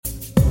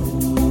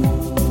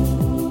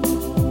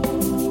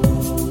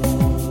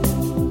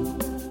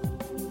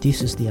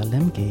This is the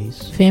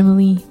Alemge's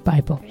Family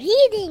Bible.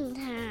 Reading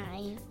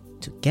time.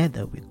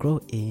 Together we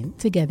grow in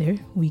Together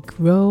we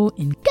grow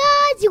in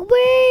God's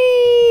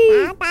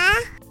Word. Papa.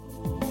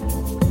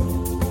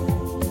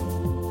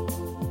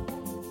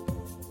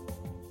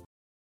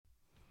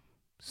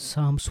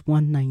 Psalms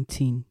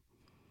 119,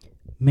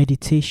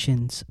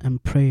 meditations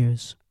and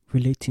prayers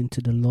relating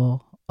to the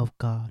law of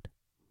God.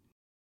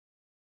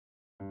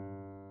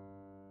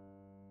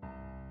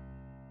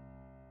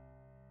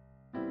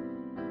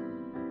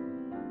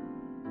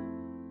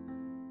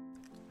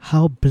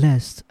 How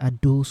blessed are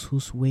those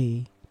whose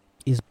way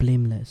is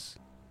blameless,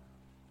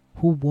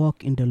 who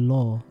walk in the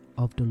law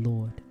of the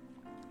Lord.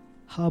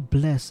 How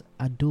blessed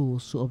are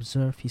those who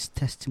observe his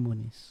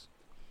testimonies,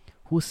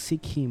 who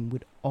seek him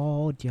with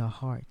all their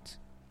heart.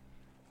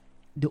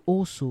 They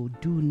also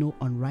do no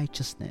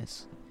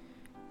unrighteousness.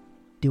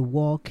 They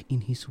walk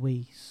in his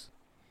ways.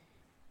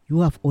 You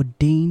have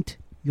ordained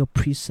your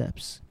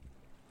precepts,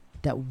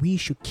 that we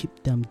should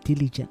keep them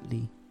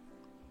diligently.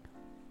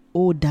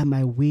 Oh, that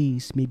my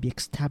ways may be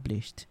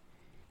established,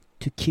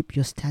 to keep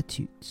your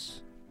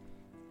statutes.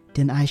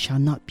 Then I shall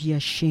not be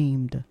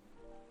ashamed.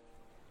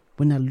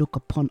 When I look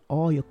upon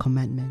all your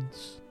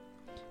commandments,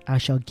 I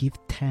shall give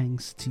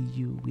thanks to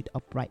you with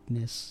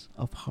uprightness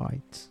of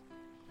heart.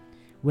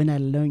 When I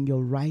learn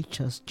your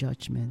righteous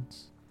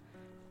judgments,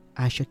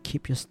 I shall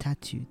keep your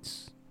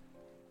statutes.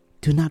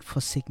 Do not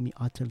forsake me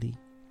utterly.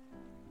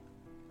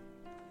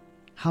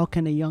 How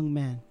can a young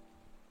man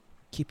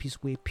keep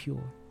his way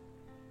pure?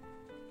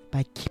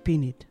 By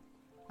keeping it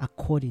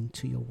according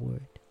to your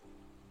word.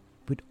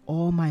 With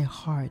all my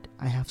heart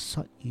I have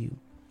sought you.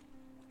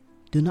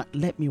 Do not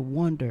let me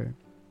wander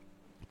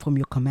from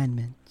your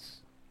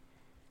commandments.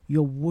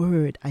 Your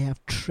word I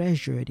have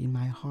treasured in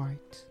my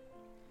heart,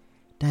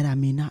 that I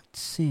may not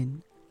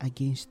sin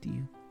against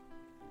you.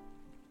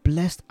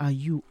 Blessed are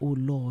you, O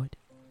Lord.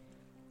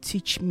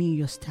 Teach me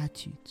your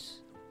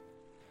statutes.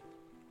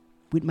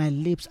 With my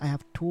lips I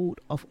have told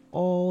of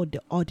all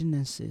the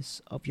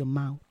ordinances of your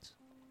mouth.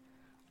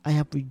 I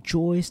have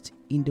rejoiced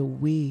in the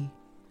way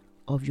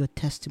of your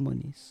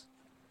testimonies,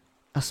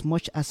 as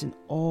much as in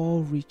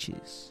all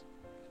riches.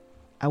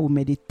 I will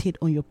meditate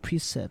on your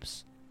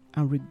precepts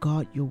and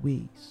regard your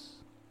ways.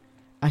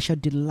 I shall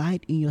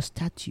delight in your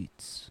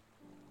statutes.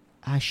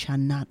 I shall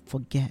not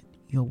forget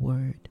your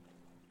word.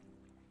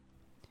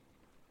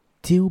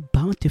 Deal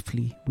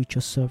bountifully with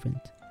your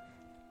servant,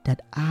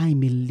 that I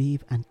may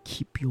live and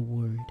keep your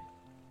word.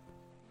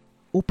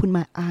 Open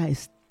my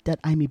eyes that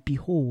I may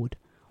behold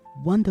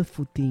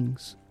wonderful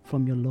things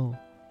from your law.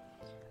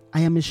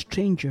 I am a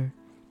stranger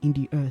in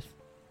the earth.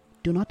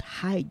 Do not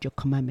hide your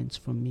commandments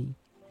from me.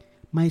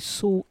 My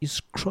soul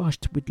is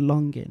crushed with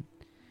longing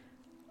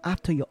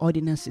after your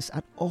ordinances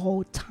at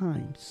all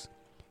times.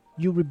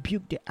 You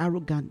rebuke the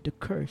arrogant, the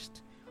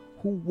cursed,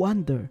 who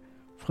wander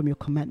from your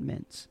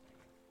commandments.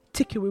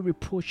 Take away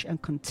reproach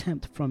and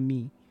contempt from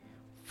me,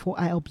 for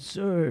I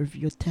observe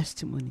your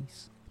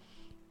testimonies.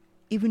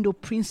 Even though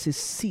princes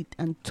sit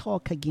and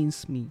talk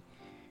against me,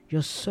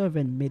 your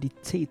servant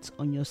meditates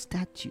on your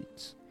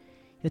statutes.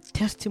 Your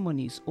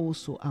testimonies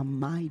also are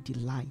my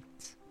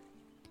delight.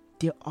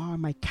 They are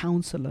my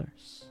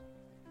counselors.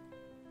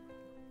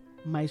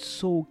 My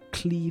soul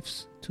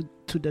cleaves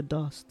to the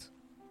dust.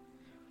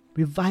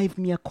 Revive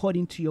me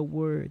according to your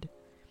word.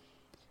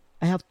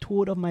 I have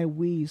told of my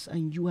ways,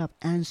 and you have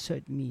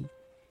answered me.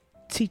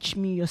 Teach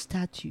me your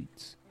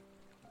statutes.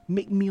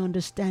 Make me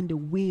understand the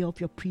way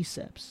of your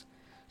precepts,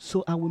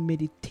 so I will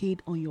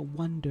meditate on your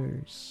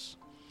wonders.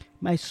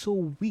 My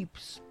soul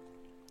weeps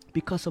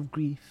because of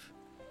grief.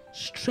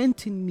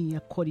 Strengthen me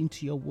according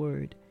to your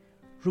word.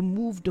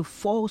 Remove the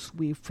false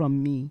way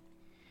from me,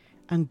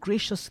 and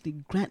graciously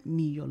grant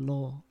me your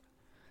law.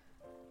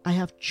 I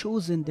have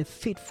chosen the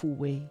faithful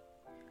way.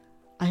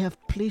 I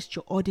have placed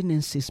your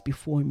ordinances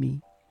before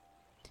me.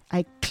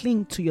 I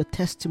cling to your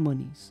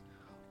testimonies.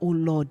 O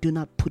Lord, do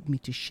not put me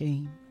to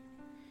shame.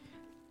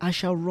 I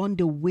shall run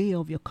the way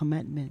of your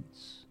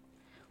commandments,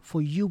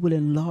 for you will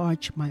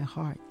enlarge my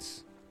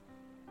heart.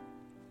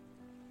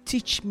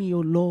 Teach me,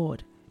 O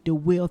Lord, the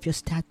way of your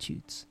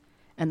statutes,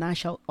 and I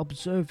shall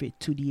observe it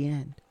to the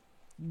end.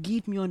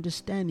 Give me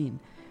understanding,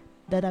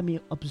 that I may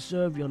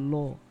observe your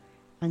law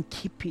and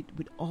keep it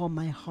with all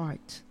my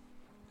heart.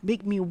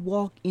 Make me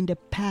walk in the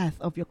path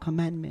of your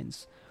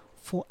commandments,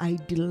 for I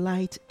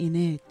delight in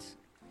it.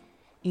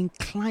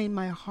 Incline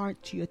my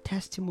heart to your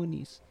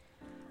testimonies,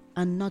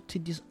 and not to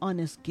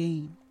dishonest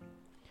gain.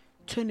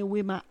 Turn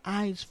away my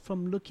eyes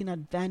from looking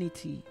at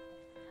vanity,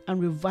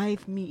 and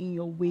revive me in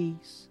your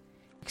ways.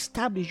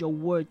 Establish your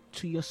word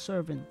to your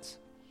servant,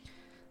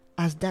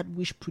 as that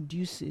which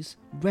produces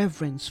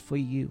reverence for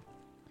you.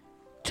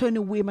 Turn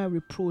away my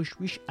reproach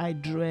which I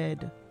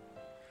dread,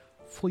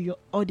 for your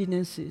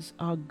ordinances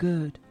are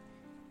good.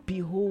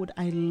 Behold,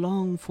 I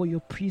long for your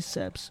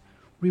precepts.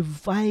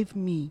 Revive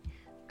me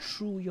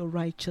through your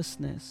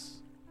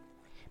righteousness.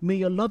 May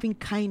your loving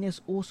kindness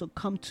also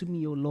come to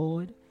me, O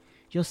Lord,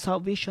 your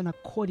salvation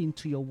according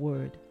to your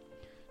word.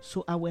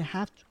 So I will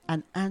have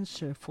an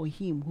answer for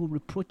him who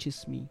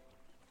reproaches me.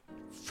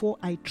 for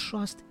I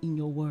trust in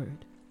your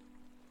word.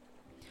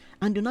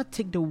 And do not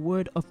take the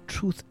word of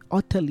truth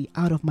utterly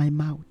out of my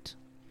mouth,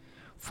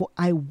 for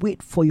I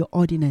wait for your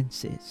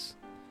ordinances.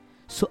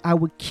 So I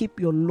will keep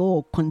your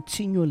law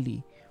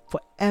continually,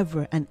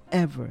 forever and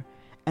ever,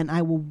 and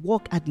I will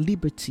walk at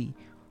liberty,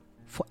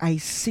 for I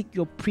seek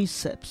your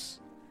precepts.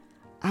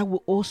 I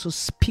will also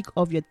speak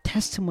of your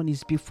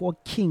testimonies before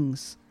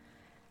kings,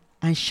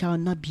 and shall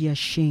not be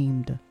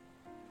ashamed.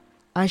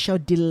 I shall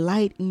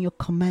delight in your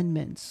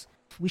commandments,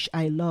 which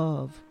I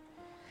love.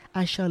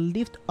 I shall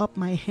lift up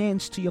my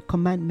hands to your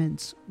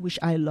commandments, which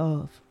I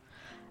love,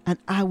 and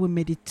I will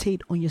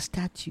meditate on your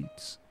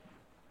statutes.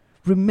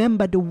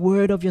 Remember the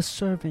word of your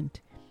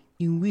servant,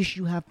 in which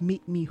you have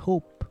made me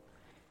hope.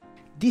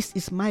 This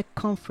is my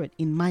comfort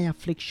in my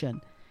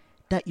affliction,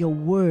 that your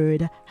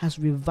word has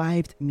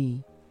revived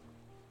me.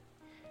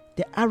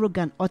 The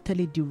arrogant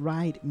utterly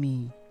deride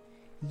me,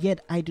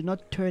 yet I do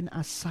not turn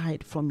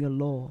aside from your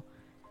law.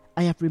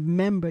 I have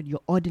remembered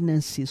your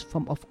ordinances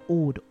from of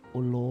old, O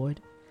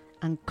Lord,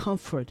 and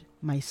comfort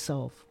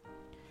myself.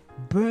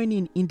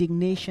 Burning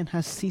indignation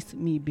has seized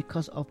me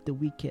because of the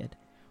wicked,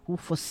 who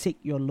forsake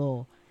your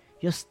law.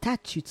 Your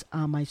statutes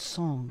are my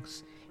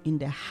songs in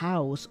the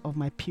house of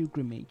my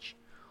pilgrimage.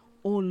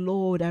 O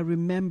Lord, I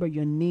remember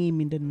your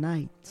name in the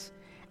night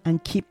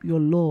and keep your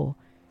law.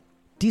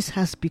 This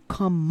has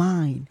become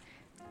mine,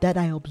 that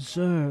I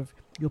observe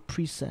your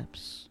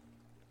precepts.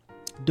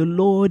 The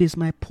Lord is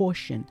my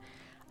portion.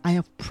 I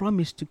have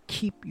promised to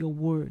keep your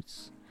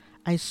words.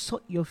 I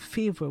sought your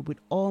favor with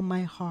all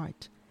my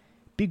heart.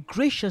 Be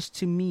gracious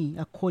to me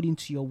according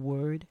to your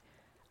word.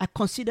 I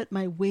considered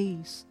my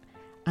ways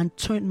and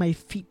turned my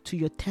feet to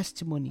your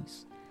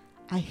testimonies.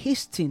 I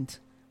hastened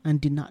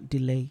and did not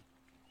delay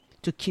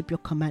to keep your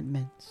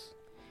commandments.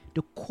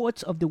 The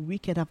courts of the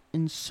wicked have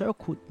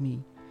encircled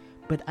me,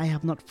 but I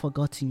have not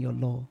forgotten your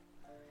law.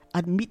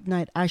 At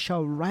midnight I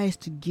shall rise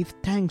to give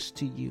thanks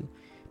to you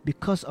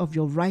because of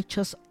your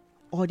righteous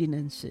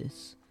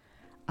ordinances.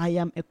 I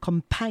am a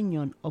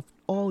companion of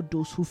all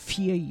those who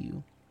fear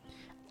you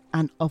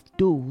and of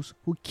those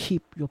who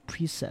keep your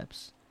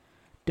precepts.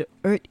 The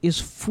earth is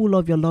full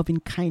of your loving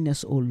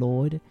kindness, O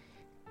Lord.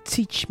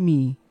 Teach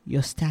me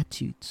your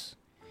statutes.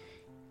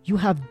 You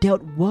have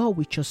dealt well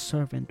with your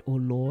servant, O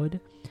Lord.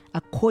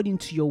 According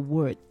to your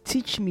word,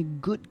 teach me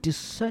good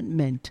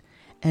discernment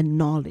and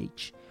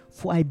knowledge,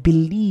 for I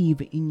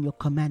believe in your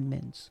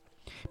commandments.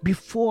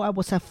 Before I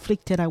was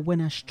afflicted, I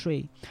went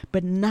astray,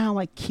 but now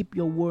I keep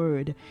your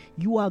word.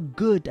 You are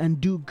good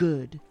and do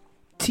good.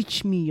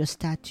 Teach me your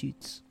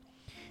statutes.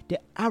 The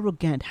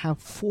arrogant have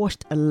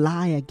forced a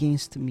lie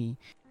against me.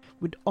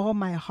 With all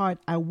my heart,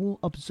 I will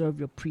observe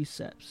your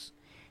precepts.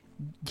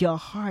 Your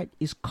heart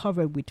is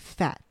covered with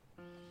fat,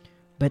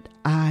 but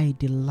I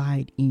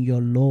delight in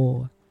your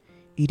law.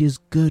 It is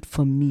good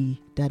for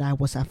me that I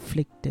was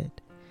afflicted,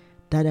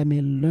 that I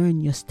may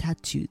learn your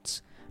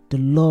statutes. The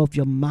law of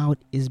your mouth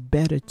is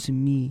better to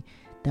me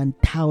than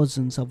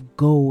thousands of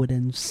gold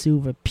and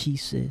silver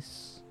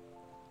pieces.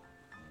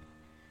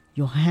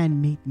 Your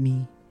hand made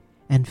me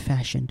and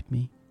fashioned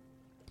me.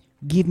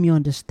 Give me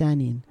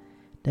understanding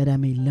that I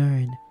may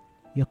learn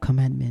your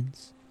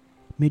commandments.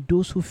 May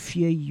those who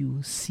fear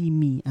you see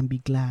me and be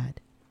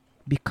glad,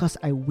 because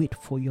I wait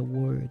for your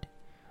word.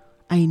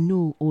 I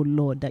know, O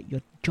Lord, that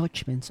your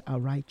judgments are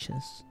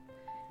righteous,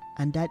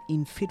 and that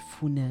in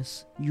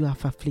faithfulness you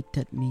have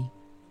afflicted me.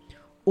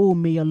 Oh,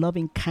 may your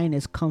loving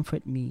kindness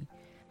comfort me,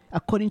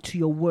 according to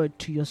your word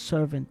to your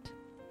servant.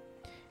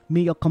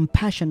 May your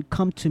compassion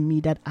come to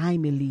me that I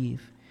may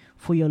live,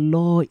 for your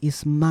law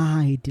is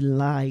my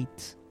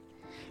delight.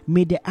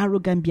 May the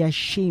arrogant be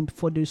ashamed,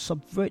 for they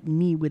subvert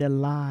me with a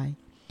lie.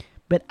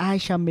 But I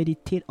shall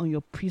meditate on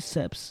your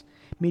precepts.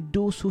 May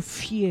those who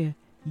fear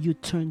you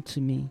turn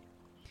to me,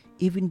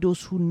 even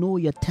those who know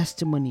your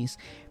testimonies.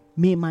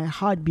 May my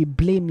heart be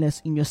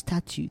blameless in your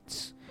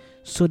statutes,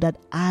 so that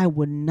I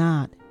will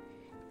not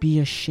be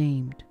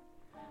ashamed.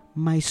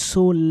 My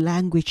soul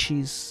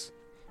languishes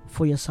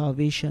for your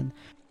salvation.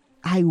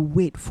 I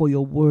wait for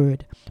your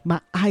word. My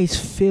eyes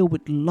fill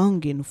with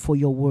longing for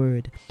your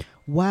word,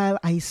 while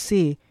I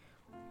say,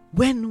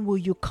 when will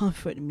you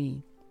comfort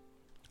me?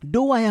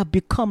 Though I have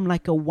become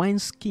like a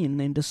wineskin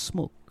in the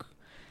smoke,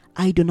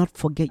 I do not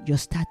forget your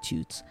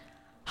statutes.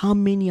 How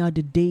many are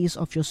the days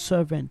of your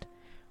servant?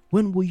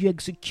 When will you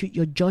execute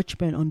your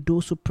judgment on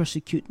those who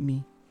persecute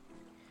me?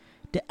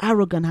 The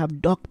arrogant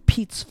have dug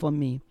pits for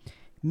me,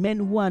 men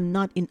who are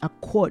not in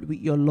accord with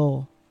your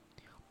law.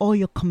 All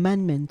your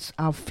commandments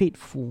are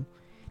faithful.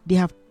 They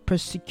have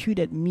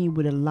persecuted me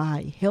with a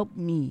lie. Help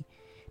me.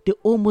 They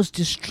almost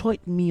destroyed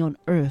me on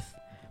earth.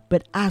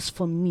 But as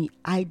for me,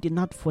 I did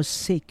not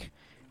forsake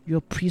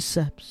your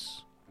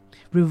precepts.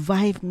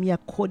 Revive me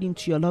according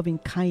to your loving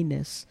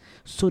kindness,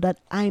 so that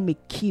I may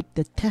keep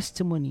the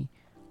testimony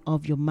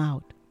of your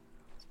mouth.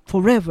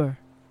 Forever,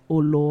 O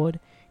Lord,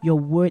 your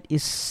word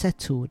is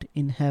settled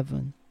in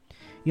heaven.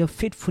 Your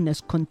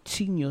faithfulness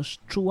continues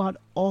throughout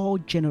all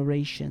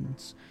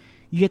generations.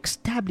 You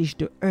establish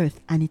the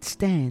earth and it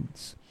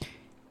stands.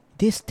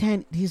 They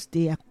stand this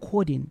day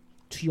according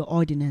to your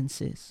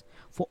ordinances.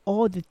 For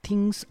all the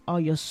things are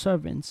your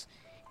servants.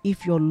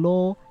 If your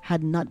law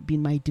had not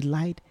been my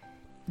delight,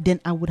 then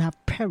I would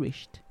have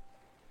perished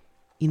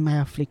in my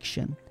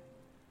affliction.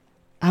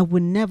 I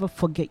will never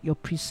forget your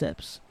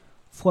precepts,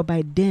 for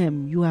by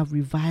them you have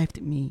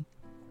revived me.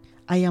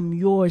 I am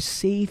yours,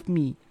 save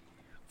me,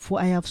 for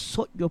I have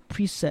sought your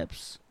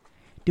precepts.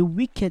 The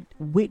wicked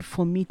wait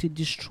for me to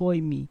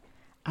destroy me.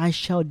 I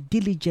shall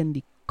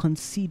diligently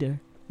consider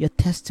your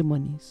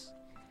testimonies.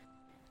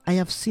 I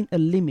have seen a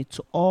limit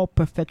to all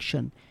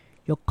perfection.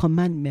 Your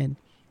commandment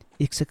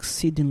is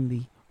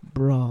exceedingly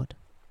broad.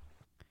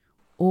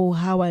 Oh,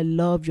 how I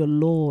love your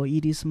law.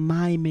 It is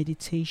my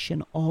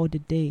meditation all the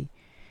day.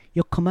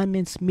 Your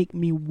commandments make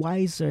me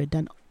wiser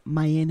than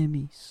my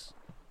enemies,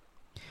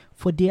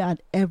 for they are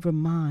ever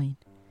mine.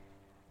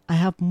 I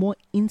have more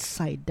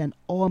insight than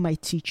all my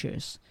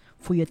teachers,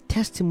 for your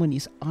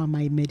testimonies are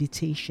my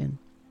meditation.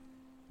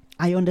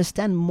 I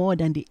understand more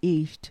than the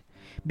aged,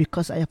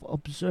 because I have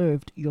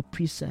observed your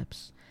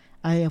precepts.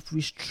 I have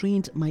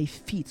restrained my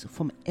feet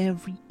from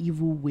every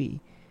evil way,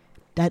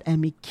 that I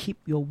may keep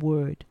your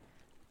word.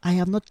 I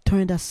have not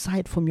turned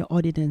aside from your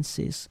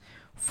ordinances,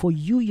 for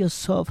you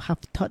yourself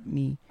have taught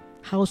me.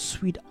 How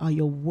sweet are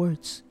your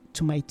words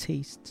to my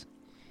taste.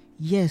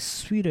 Yes,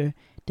 sweeter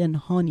than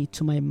honey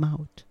to my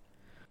mouth.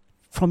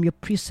 From your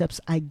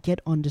precepts I get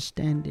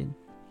understanding.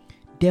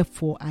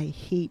 Therefore I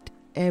hate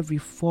every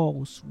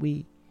false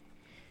way.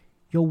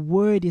 Your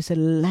word is a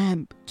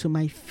lamp to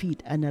my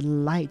feet and a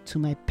light to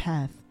my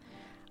path.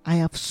 I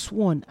have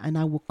sworn, and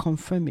I will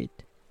confirm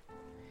it,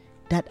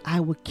 that I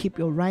will keep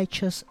your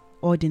righteous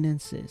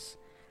ordinances.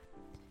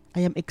 I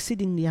am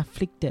exceedingly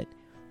afflicted.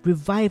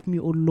 Revive me,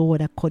 O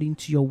Lord, according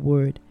to your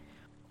word.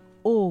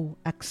 Oh,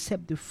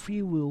 accept the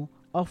freewill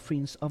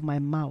offerings of my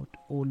mouth,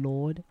 O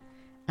Lord,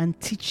 and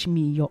teach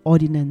me your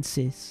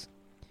ordinances.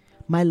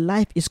 My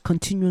life is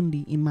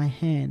continually in my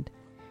hand,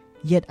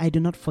 yet I do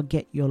not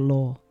forget your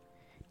law.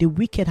 The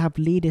wicked have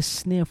laid a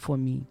snare for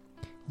me,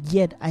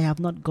 yet I have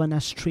not gone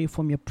astray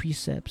from your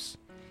precepts.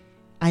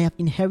 I have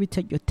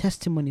inherited your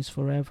testimonies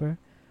forever,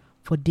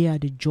 for they are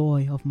the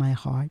joy of my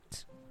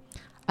heart.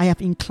 I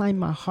have inclined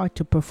my heart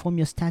to perform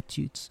your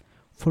statutes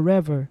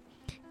forever,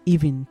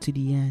 even to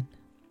the end.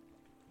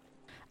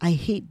 I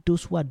hate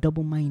those who are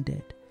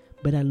double-minded,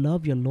 but I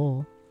love your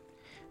law.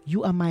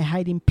 You are my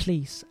hiding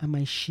place and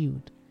my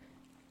shield.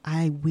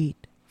 I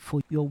wait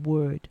for your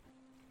word.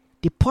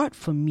 Depart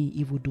from me,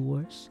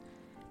 evildoers,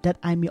 that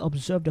I may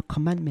observe the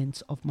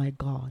commandments of my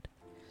God.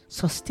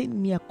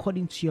 Sustain me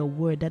according to your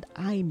word, that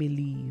I may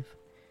live,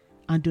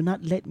 and do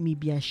not let me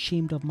be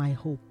ashamed of my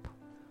hope.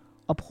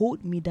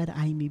 Uphold me that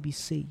I may be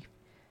safe,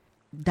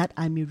 that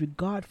I may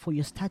regard for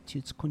your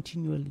statutes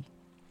continually.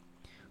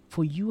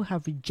 For you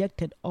have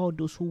rejected all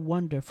those who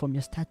wander from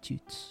your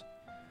statutes,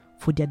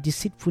 for their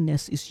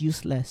deceitfulness is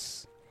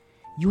useless.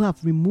 You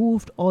have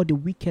removed all the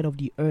wicked of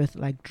the earth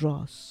like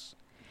dross.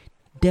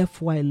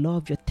 Therefore I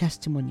love your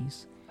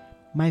testimonies.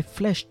 My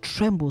flesh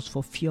trembles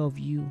for fear of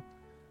you,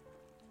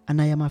 and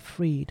I am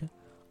afraid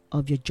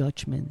of your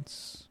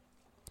judgments.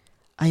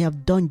 I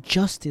have done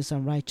justice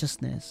and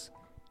righteousness.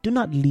 Do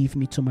not leave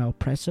me to my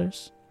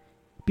oppressors.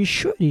 Be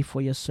surety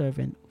for your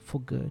servant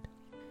for good.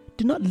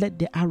 Do not let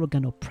the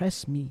arrogant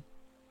oppress me.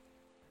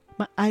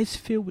 My eyes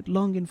fill with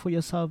longing for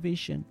your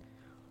salvation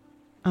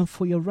and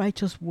for your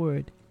righteous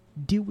word.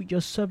 Deal with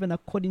your servant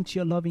according to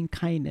your loving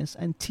kindness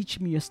and teach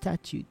me your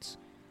statutes.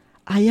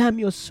 I am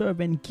your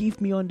servant.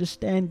 Give me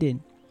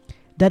understanding,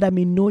 that I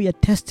may know your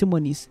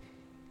testimonies.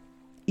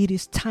 It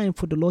is time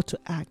for the Lord to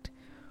act,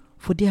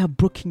 for they have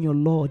broken your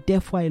law.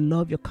 Therefore I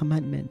love your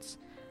commandments.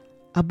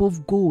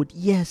 Above gold,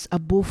 yes,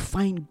 above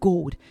fine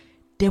gold.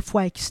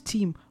 Therefore I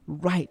esteem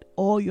right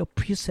all your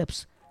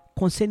precepts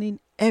concerning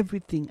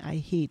everything I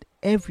hate,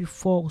 every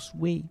false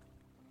way.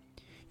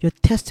 Your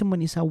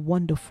testimonies are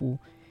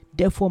wonderful.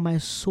 Therefore my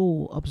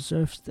soul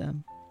observes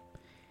them.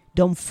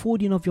 The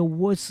unfolding of your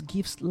words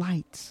gives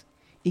light.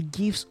 It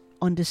gives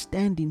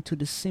understanding to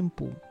the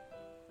simple.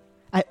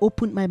 I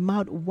opened my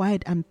mouth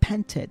wide and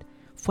panted,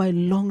 for I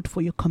longed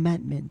for your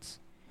commandments.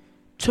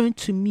 Turn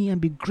to me and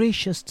be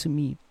gracious to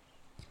me.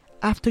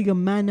 After your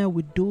manner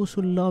with those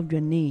who love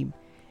your name,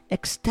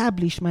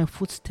 establish my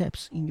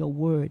footsteps in your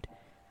word,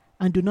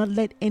 and do not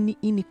let any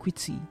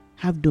iniquity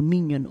have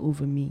dominion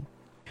over me.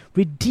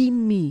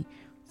 Redeem me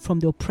from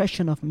the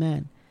oppression of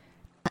man,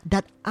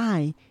 that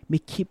I may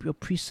keep your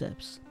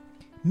precepts.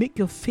 Make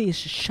your face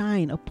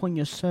shine upon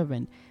your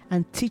servant,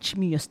 and teach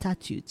me your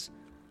statutes.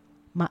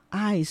 My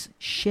eyes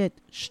shed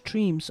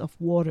streams of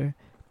water,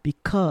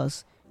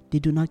 because they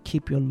do not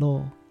keep your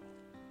law.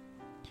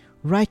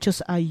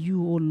 Righteous are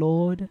you, O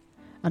Lord,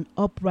 and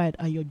upright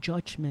are your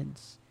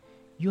judgments.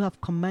 You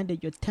have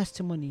commanded your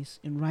testimonies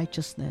in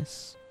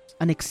righteousness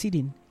and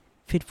exceeding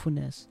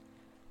faithfulness.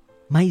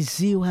 My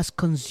zeal has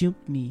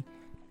consumed me,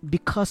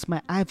 because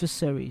my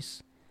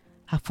adversaries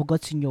have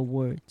forgotten your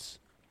words.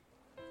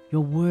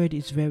 Your word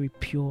is very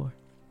pure.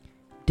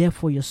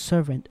 Therefore your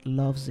servant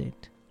loves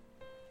it.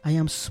 I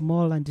am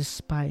small and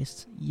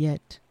despised,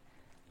 yet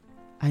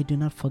I do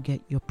not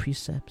forget your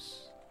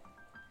precepts.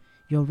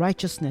 Your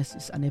righteousness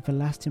is an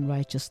everlasting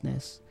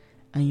righteousness,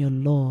 and your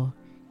law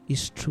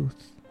is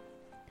truth.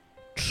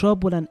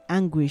 Trouble and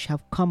anguish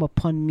have come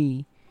upon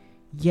me,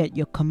 yet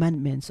your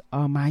commandments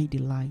are my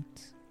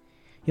delight.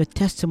 Your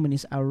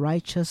testimonies are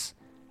righteous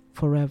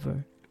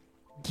forever.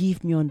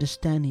 Give me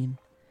understanding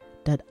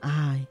that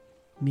I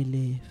may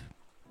live.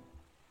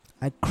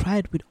 I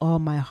cried with all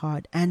my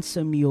heart,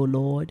 answer me, O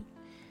Lord.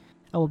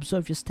 I will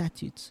observe your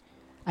statutes.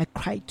 I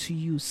cried to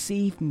you,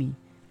 save me,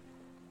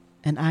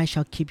 and I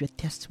shall keep your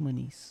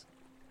testimonies.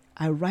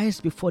 I rise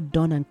before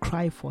dawn and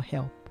cry for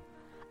help.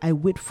 I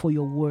wait for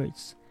your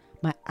words.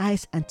 My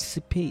eyes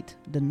anticipate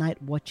the night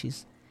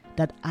watches,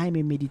 that I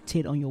may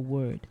meditate on your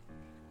word.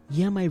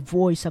 Hear my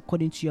voice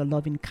according to your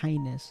loving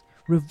kindness.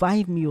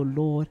 Revive me, O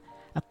Lord,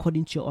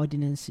 according to your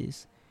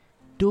ordinances.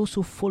 Those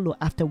who follow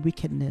after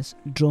wickedness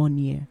draw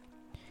near.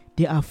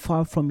 They are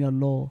far from your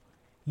law.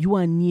 You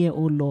are near,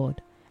 O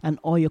Lord, and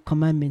all your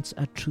commandments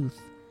are truth.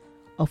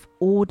 Of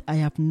old I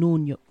have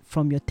known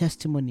from your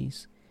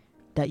testimonies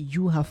that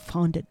you have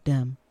founded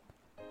them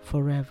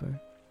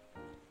forever.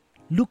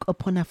 Look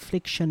upon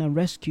affliction and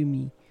rescue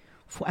me,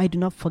 for I do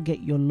not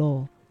forget your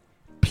law.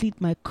 Plead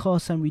my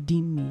cause and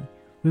redeem me.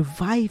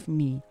 Revive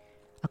me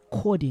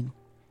according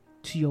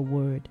to your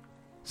word.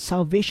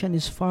 Salvation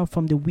is far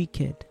from the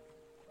wicked,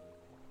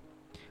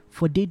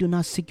 for they do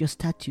not seek your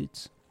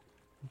statutes.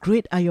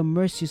 Great are your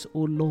mercies, O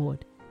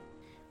Lord.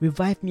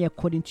 Revive me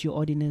according to your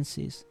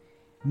ordinances.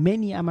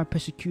 Many are my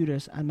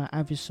persecutors and my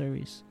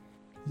adversaries,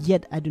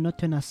 yet I do not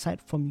turn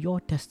aside from your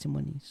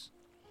testimonies.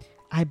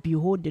 I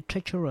behold the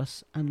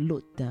treacherous and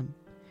loathe them,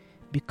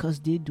 because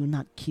they do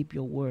not keep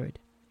your word.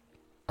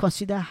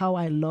 Consider how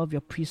I love your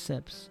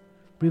precepts.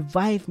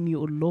 Revive me,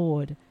 O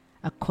Lord,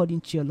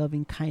 according to your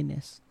loving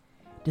kindness.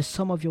 The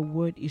sum of your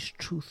word is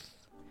truth,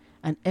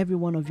 and every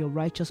one of your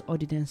righteous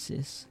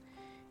ordinances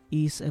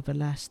is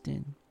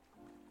everlasting.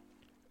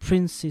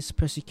 Princes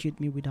persecute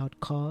me without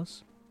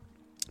cause,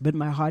 but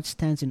my heart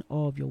stands in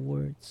awe of your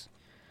words.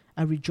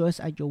 I rejoice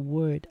at your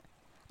word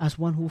as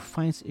one who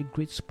finds a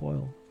great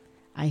spoil.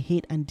 I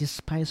hate and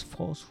despise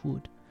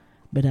falsehood,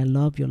 but I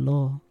love your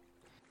law.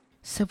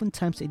 7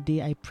 times a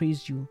day I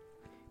praise you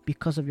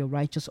because of your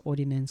righteous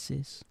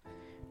ordinances.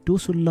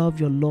 Those who love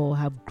your law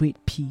have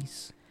great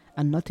peace,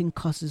 and nothing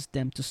causes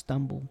them to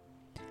stumble.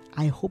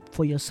 I hope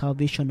for your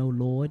salvation, O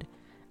Lord,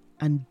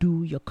 and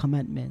do your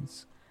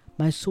commandments.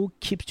 My soul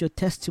keeps your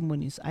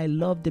testimonies. I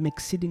love them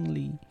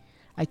exceedingly.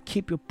 I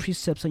keep your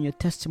precepts and your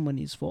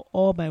testimonies, for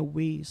all my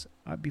ways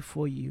are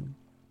before you.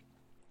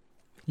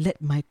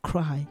 Let my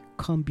cry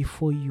come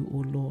before you, O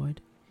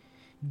Lord.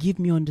 Give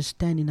me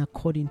understanding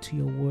according to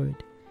your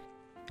word.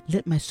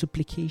 Let my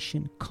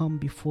supplication come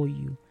before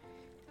you.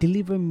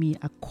 Deliver me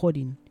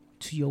according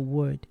to your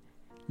word.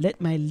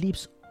 Let my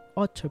lips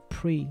utter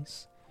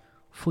praise,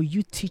 for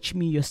you teach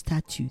me your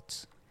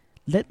statutes.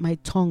 Let my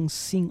tongue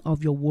sing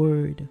of your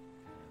word,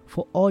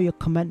 for all your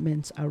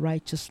commandments are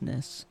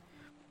righteousness.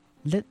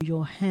 Let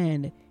your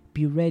hand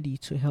be ready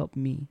to help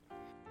me,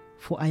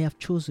 for I have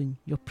chosen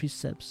your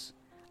precepts.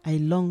 I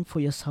long for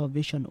your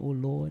salvation, O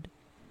Lord,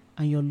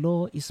 and your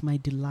law is my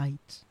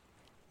delight.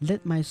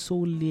 Let my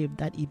soul live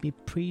that it may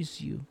praise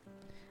you,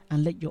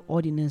 and let your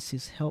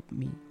ordinances help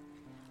me.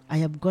 I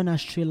have gone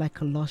astray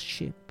like a lost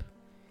sheep.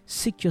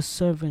 Seek your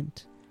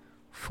servant,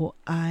 for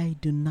I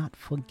do not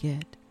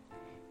forget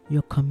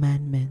your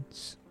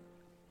commandments.